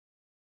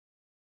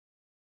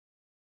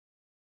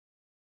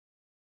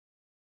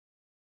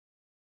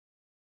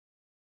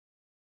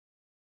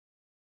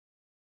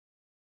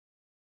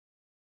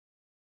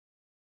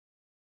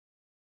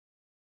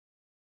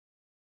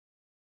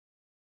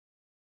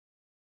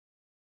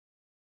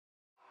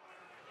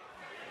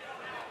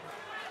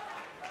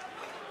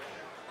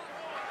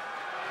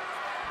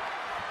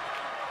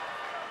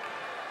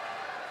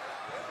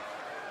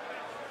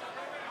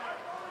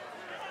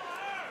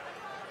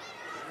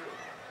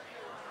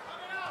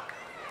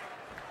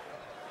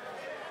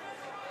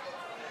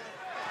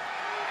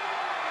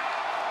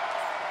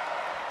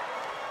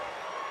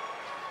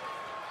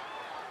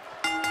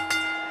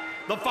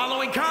The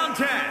following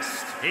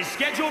contest is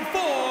scheduled for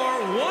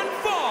one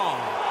fall.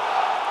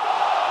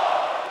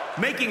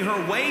 Making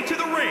her way to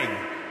the ring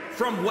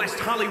from West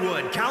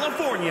Hollywood,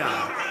 California.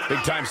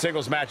 Big-time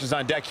singles matches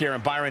on deck here.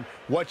 And Byron,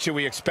 what should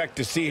we expect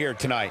to see here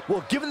tonight?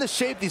 Well, given the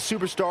shape these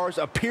superstars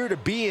appear to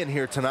be in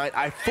here tonight,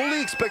 I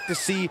fully expect to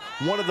see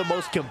one of the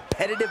most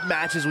competitive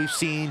matches we've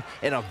seen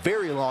in a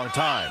very long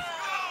time.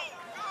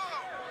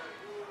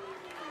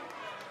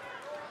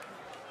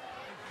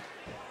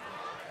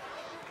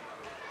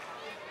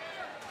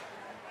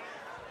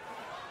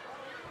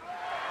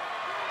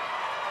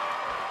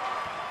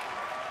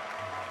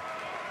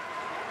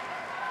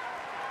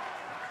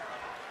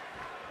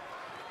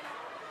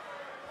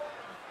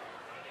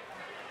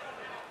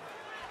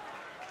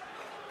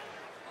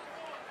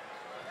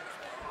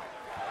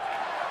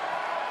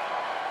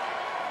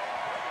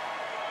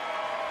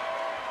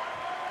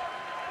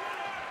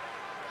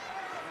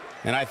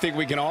 And I think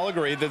we can all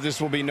agree that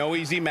this will be no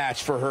easy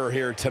match for her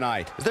here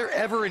tonight. Is there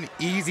ever an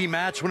easy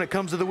match when it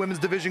comes to the women's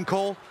division,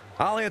 Cole?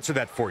 I'll answer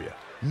that for you.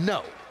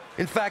 No.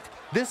 In fact,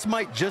 this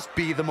might just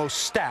be the most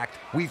stacked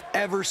we've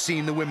ever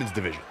seen the women's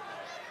division.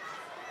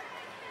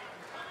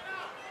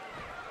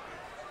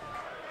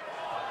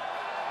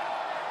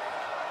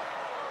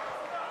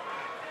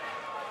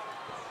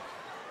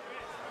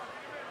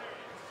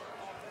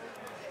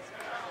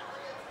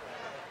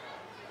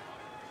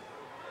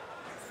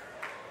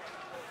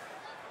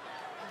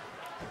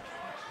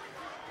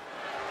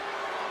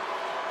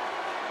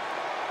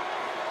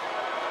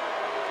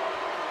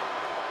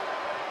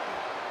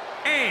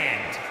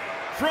 And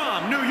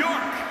from New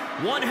York,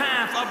 one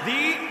half of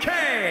the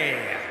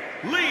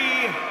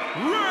Lee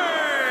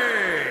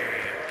Ray.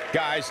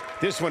 Guys,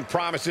 this one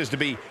promises to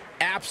be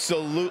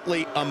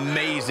absolutely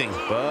amazing.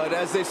 But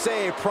as they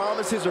say,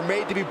 promises are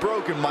made to be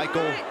broken,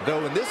 Michael.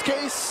 Though in this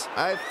case,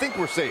 I think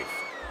we're safe.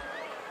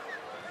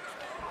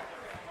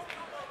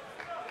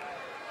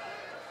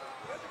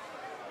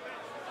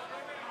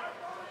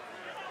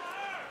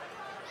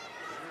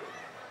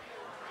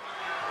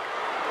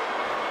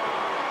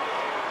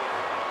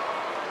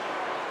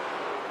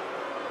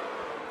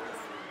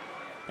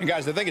 And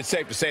guys, I think it's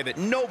safe to say that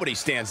nobody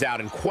stands out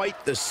in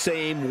quite the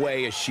same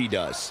way as she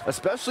does.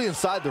 Especially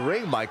inside the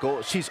ring,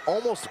 Michael. She's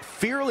almost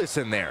fearless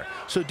in there.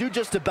 She'll do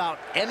just about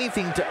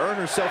anything to earn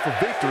herself a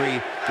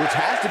victory, which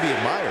has to be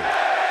admired.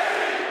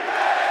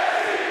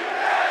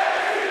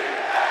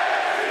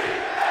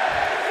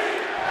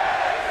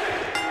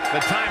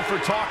 The time for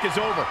talk is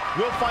over.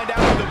 We'll find out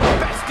who the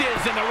best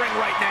is in the ring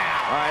right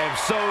now. I am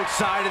so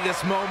excited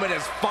this moment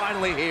is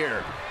finally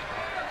here.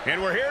 And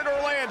we're here in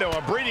Orlando,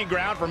 a breeding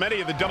ground for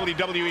many of the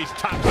WWE's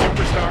top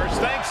superstars,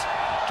 thanks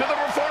to the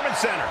Performance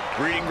Center.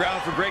 Breeding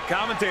ground for great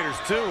commentators,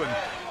 too.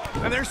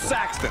 And there's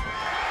Saxton.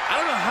 I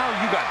don't know how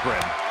you got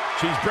bred.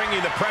 She's bringing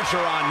the pressure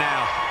on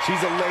now. She's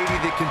a lady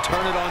that can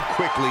turn it on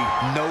quickly,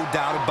 no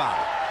doubt about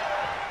it.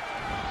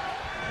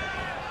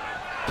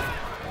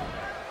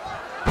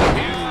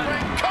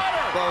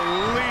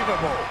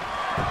 Unbelievable.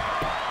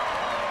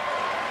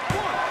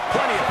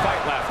 Plenty of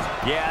fight left.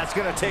 Yeah, it's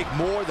going to take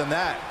more than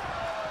that.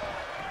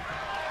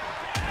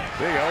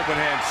 Big open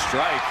hand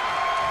strike.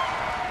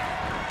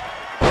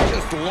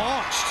 Just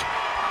launched.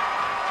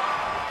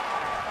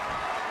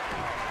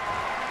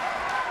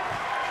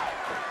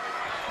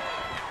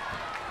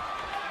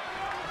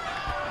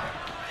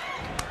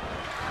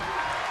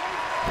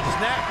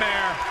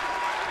 Snapmare.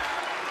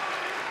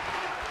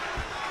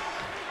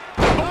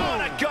 Oh,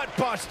 and a gut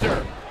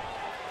buster.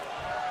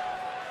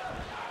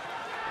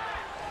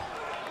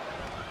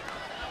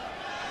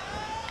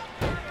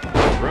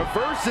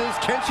 Reverses.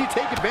 Can she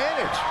take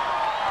advantage?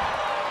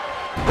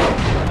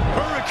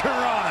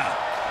 Hurricanrana.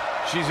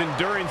 She's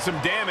enduring some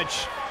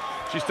damage.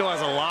 She still has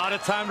a lot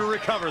of time to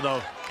recover,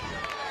 though.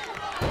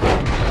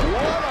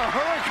 What a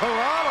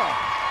Hurricanrana.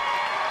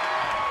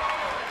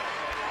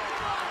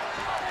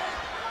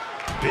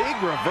 Big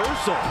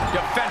reversal.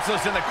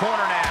 Defenseless in the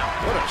corner now.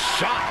 What a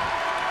shot.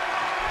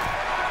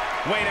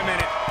 Wait a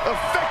minute.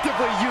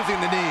 Effectively using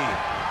the knee.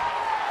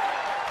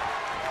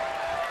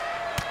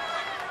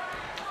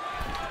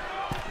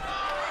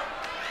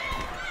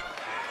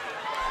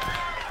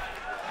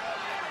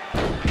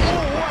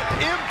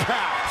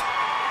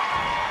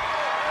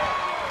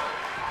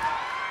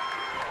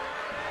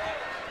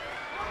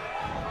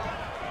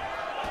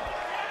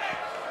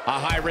 A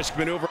high-risk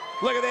maneuver.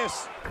 Look at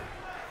this.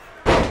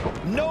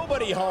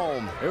 Nobody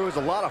home. There was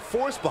a lot of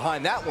force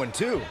behind that one,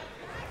 too.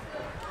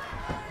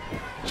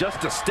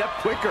 Just a step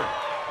quicker.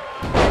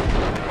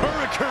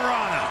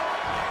 Hurricanrana.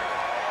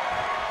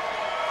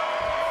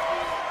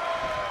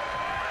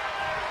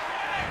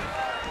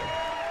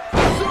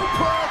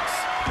 Suplex.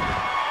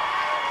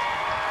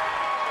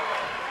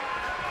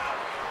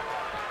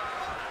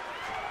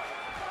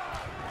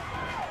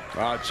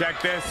 Oh, check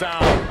this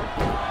out.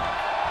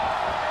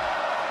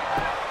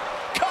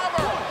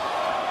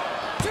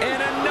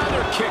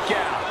 Kick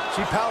out.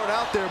 She powered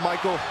out there,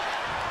 Michael.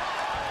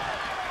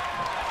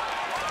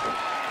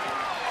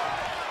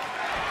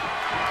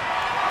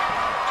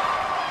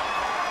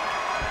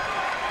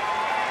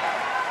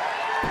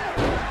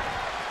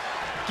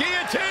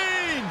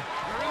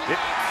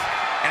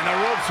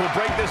 offense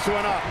will break this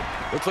one up.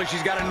 Looks like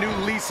she's got a new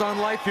lease on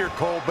life here,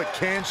 Cole, but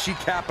can she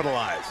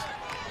capitalize?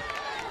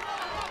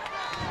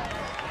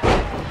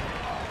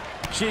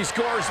 She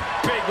scores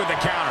big with the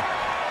counter.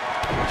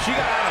 She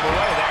got out of the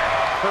way there.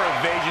 Her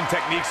evasion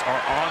techniques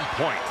are on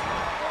point.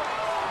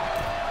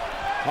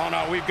 Oh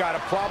no, we've got a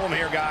problem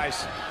here,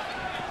 guys.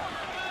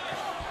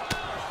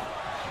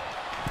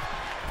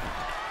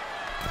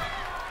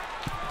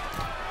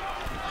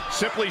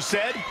 Simply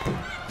said,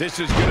 this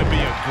is going to be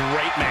a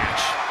great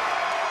match.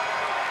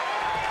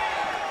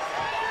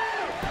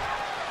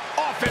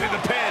 Off into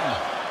the pin.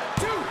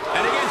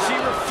 And again, she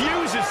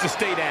refuses to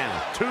stay down.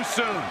 Too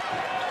soon.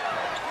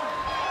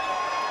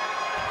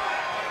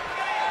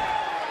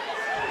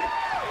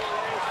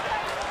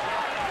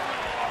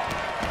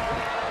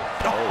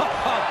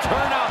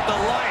 Turn out the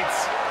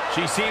lights.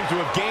 She seems to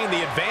have gained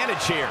the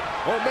advantage here.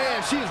 Oh,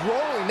 man, she's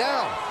rolling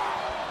now.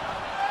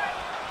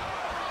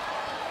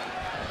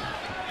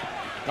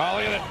 Oh,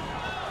 look at it.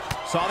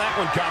 Saw that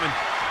one coming.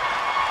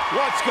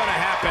 What's going to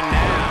happen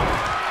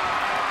now?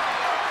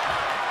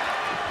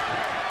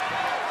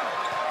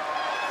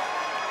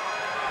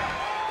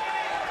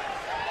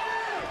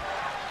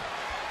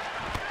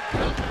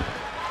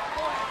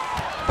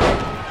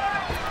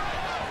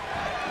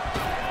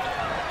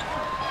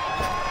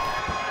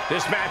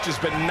 This match has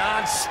been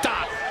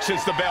non-stop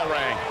since the bell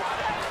rang.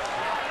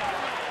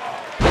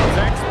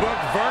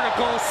 Textbook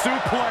vertical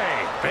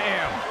suplex.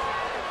 Bam.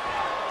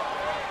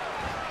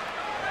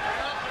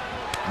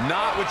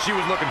 Not what she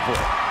was looking for.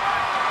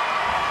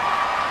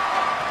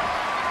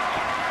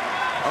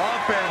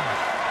 Up and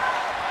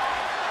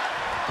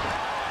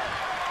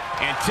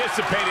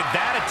anticipated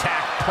that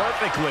attack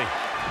perfectly.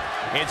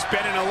 It's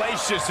been an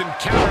hellacious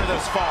encounter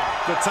thus far.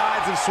 the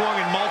tides have swung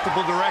in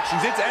multiple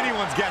directions. It's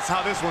anyone's guess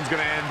how this one's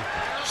going to end.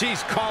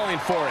 She's calling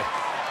for it.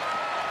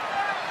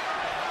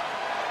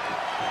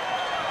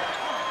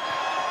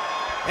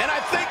 And I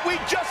think we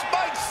just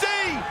might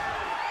see.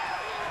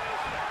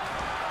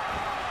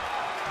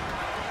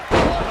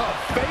 What a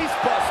face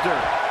buster.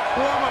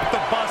 Warm up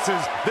the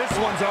buses. This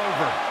one's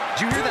over.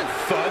 Did you hear that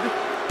thud?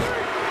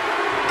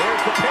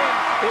 There's the pin.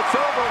 It's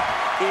over.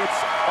 It's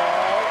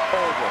all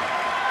over.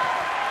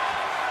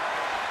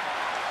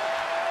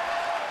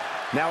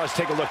 Now let's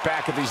take a look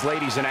back at these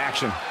ladies in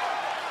action.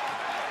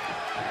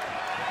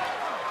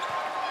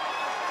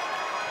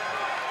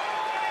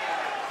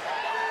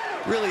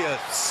 Really a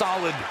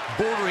solid,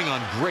 bordering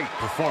on great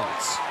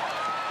performance.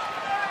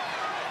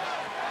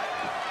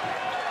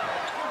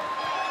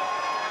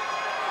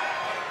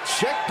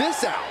 Check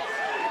this out.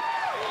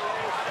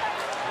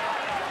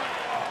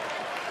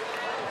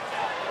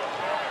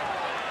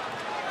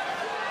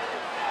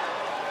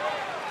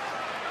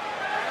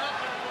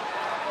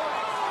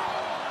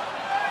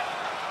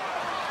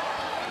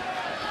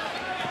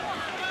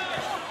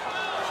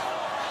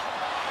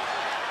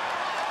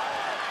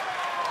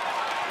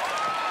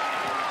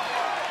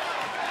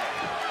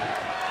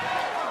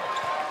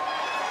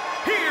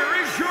 Here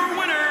is your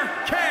winner,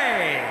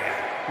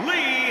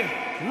 Lee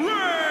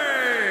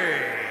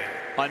Ray.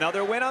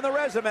 Another win on the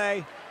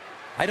resume.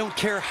 I don't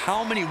care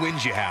how many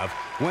wins you have,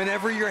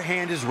 whenever your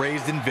hand is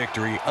raised in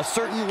victory, a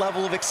certain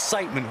level of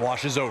excitement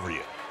washes over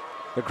you.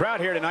 The crowd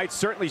here tonight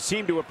certainly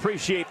seemed to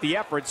appreciate the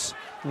efforts.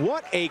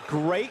 What a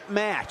great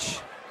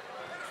match.